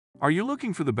Are you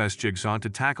looking for the best jigsaw to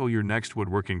tackle your next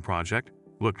woodworking project?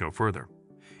 Look no further.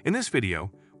 In this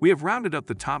video, we have rounded up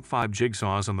the top 5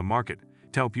 jigsaws on the market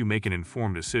to help you make an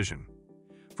informed decision.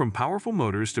 From powerful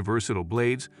motors to versatile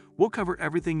blades, we'll cover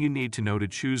everything you need to know to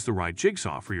choose the right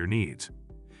jigsaw for your needs.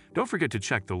 Don't forget to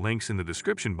check the links in the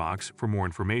description box for more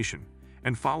information,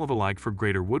 and follow the like for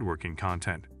greater woodworking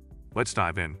content. Let's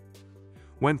dive in.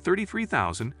 WEN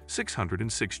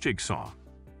 33606 Jigsaw.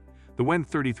 The WEN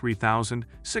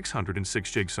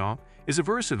 33606 Jigsaw is a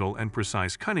versatile and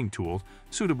precise cutting tool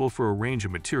suitable for a range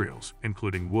of materials,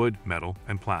 including wood, metal,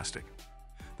 and plastic.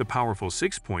 The powerful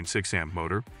 6.6 amp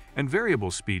motor and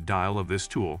variable speed dial of this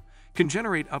tool can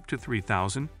generate up to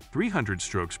 3,300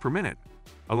 strokes per minute,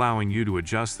 allowing you to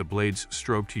adjust the blade's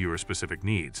stroke to your specific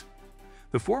needs.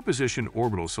 The 4-position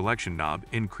orbital selection knob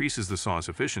increases the saw's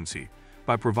efficiency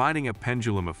by providing a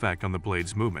pendulum effect on the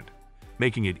blade's movement,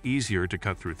 making it easier to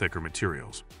cut through thicker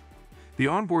materials. The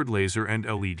onboard laser and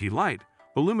LED light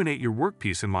illuminate your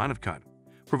workpiece in line of cut,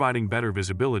 providing better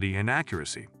visibility and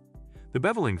accuracy. The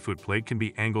beveling footplate can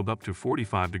be angled up to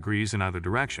 45 degrees in either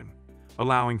direction,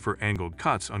 allowing for angled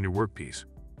cuts on your workpiece.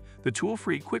 The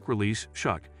tool-free quick-release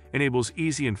shuck enables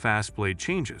easy and fast blade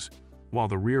changes, while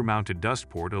the rear-mounted dust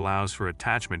port allows for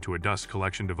attachment to a dust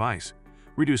collection device,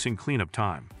 reducing cleanup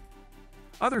time.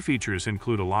 Other features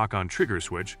include a lock-on trigger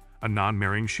switch, a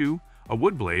non-marrying shoe, a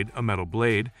wood blade, a metal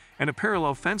blade, and a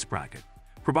parallel fence bracket,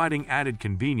 providing added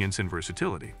convenience and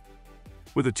versatility.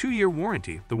 With a 2-year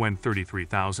warranty, the WEN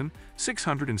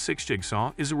 33606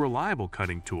 Jigsaw is a reliable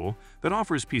cutting tool that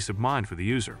offers peace of mind for the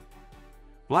user.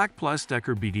 Black Plus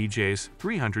Decker BDJs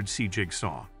 300C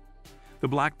Jigsaw. The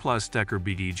Black Plus Decker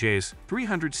BDJs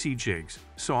 300C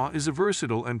Jigsaw is a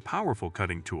versatile and powerful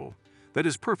cutting tool that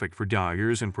is perfect for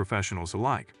dyers and professionals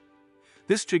alike.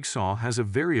 This jigsaw has a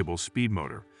variable speed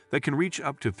motor that can reach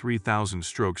up to 3,000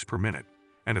 strokes per minute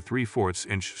and a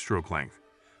 3/4-inch stroke length,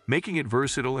 making it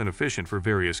versatile and efficient for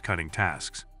various cutting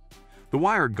tasks. The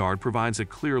wired guard provides a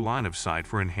clear line of sight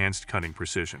for enhanced cutting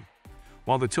precision,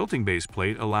 while the tilting base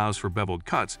plate allows for beveled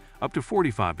cuts up to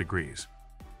 45 degrees.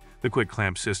 The quick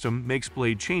clamp system makes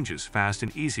blade changes fast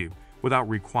and easy without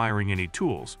requiring any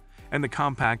tools, and the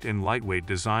compact and lightweight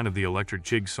design of the electric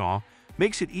jigsaw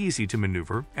makes it easy to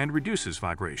maneuver and reduces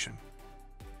vibration.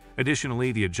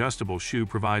 Additionally, the adjustable shoe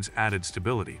provides added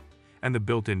stability, and the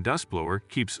built-in dust blower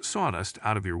keeps sawdust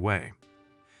out of your way.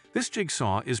 This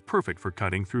jigsaw is perfect for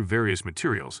cutting through various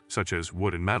materials, such as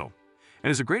wood and metal,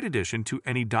 and is a great addition to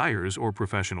any dyer's or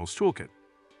professional's toolkit.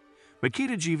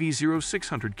 Makita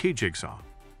GV0600K Jigsaw.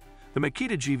 The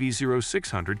Makita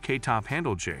GV0600K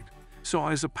top-handle jigsaw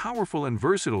is a powerful and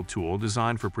versatile tool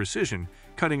designed for precision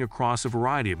cutting across a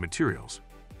variety of materials.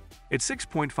 Its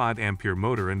 6.5 ampere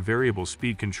motor and variable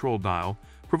speed control dial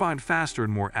provide faster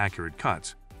and more accurate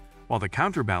cuts, while the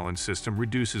counterbalance system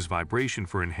reduces vibration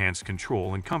for enhanced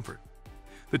control and comfort.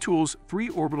 The tool's 3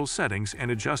 orbital settings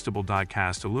and adjustable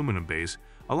die-cast aluminum base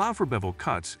allow for bevel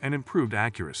cuts and improved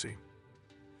accuracy.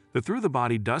 The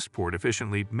through-the-body dust port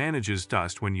efficiently manages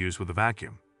dust when used with a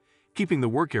vacuum, keeping the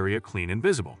work area clean and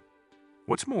visible.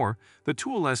 What's more, the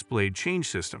toolless blade change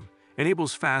system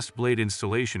enables fast blade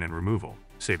installation and removal,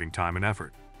 saving time and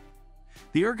effort.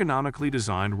 The ergonomically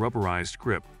designed rubberized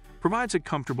grip provides a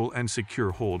comfortable and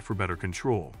secure hold for better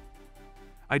control.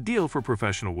 Ideal for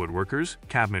professional woodworkers,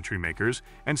 cabinetry makers,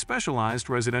 and specialized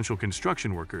residential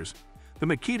construction workers, the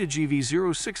Makita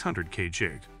GV0600K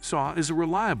Jigsaw is a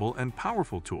reliable and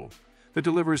powerful tool that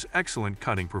delivers excellent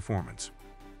cutting performance.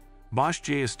 Bosch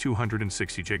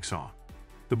JS260 Jigsaw.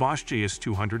 The Bosch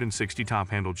JS260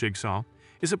 top-handle jigsaw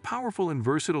is a powerful and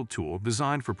versatile tool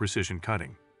designed for precision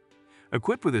cutting.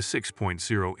 Equipped with a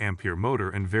 6.0 ampere motor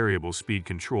and variable speed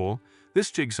control,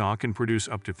 this jigsaw can produce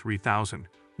up to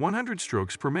 3,100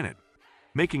 strokes per minute,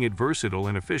 making it versatile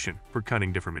and efficient for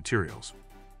cutting different materials.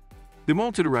 The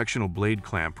multidirectional blade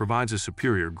clamp provides a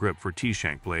superior grip for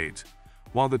T-shank blades,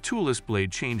 while the toolless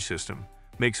blade change system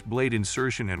makes blade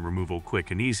insertion and removal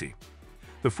quick and easy.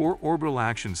 The 4 orbital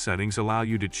action settings allow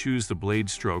you to choose the blade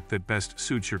stroke that best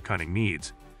suits your cutting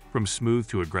needs, from smooth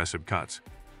to aggressive cuts,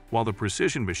 while the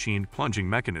precision machined plunging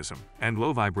mechanism and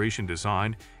low vibration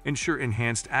design ensure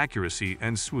enhanced accuracy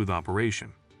and smooth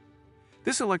operation.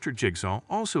 This electric jigsaw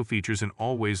also features an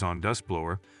always-on dust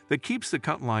blower that keeps the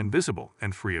cut line visible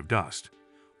and free of dust,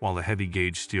 while the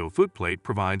heavy-gauge steel footplate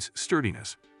provides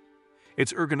sturdiness.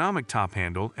 Its ergonomic top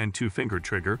handle and 2-finger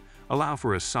trigger allow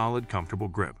for a solid, comfortable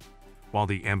grip, while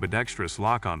the ambidextrous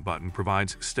lock-on button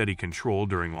provides steady control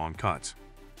during long cuts.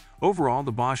 Overall,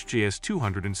 the Bosch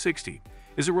JS260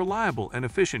 is a reliable and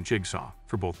efficient jigsaw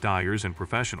for both dyers and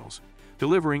professionals,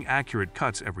 delivering accurate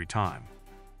cuts every time.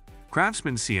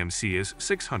 Craftsman CMC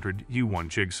 600 U1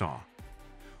 Jigsaw.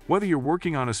 Whether you're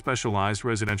working on a specialized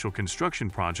residential construction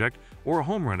project or a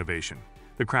home renovation,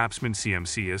 the Craftsman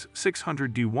CMC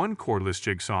 600 U1 cordless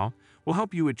jigsaw will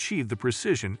help you achieve the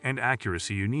precision and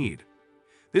accuracy you need.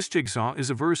 This jigsaw is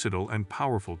a versatile and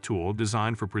powerful tool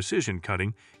designed for precision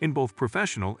cutting in both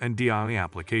professional and DIY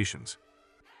applications.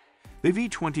 The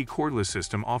V20 cordless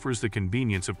system offers the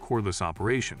convenience of cordless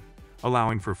operation,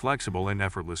 allowing for flexible and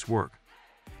effortless work.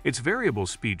 Its variable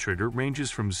speed trigger ranges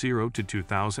from 0 to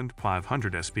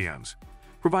 2,500 SPMs,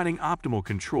 providing optimal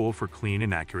control for clean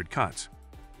and accurate cuts.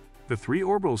 The 3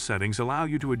 orbital settings allow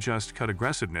you to adjust cut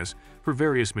aggressiveness for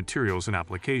various materials and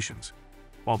applications,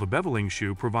 while the beveling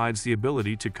shoe provides the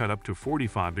ability to cut up to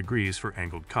 45 degrees for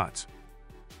angled cuts.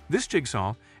 This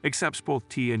jigsaw accepts both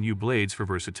T and U blades for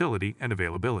versatility and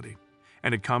availability,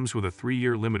 and it comes with a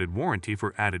 3-year limited warranty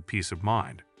for added peace of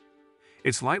mind.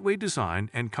 Its lightweight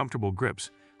design and comfortable grips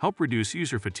help reduce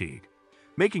user fatigue,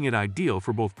 making it ideal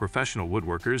for both professional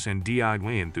woodworkers and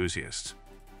DIY enthusiasts.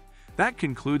 That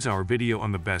concludes our video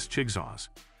on the best jigsaws.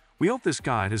 We hope this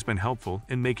guide has been helpful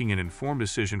in making an informed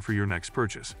decision for your next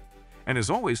purchase. And as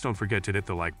always, don't forget to hit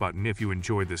the like button if you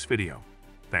enjoyed this video.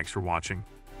 Thanks for watching.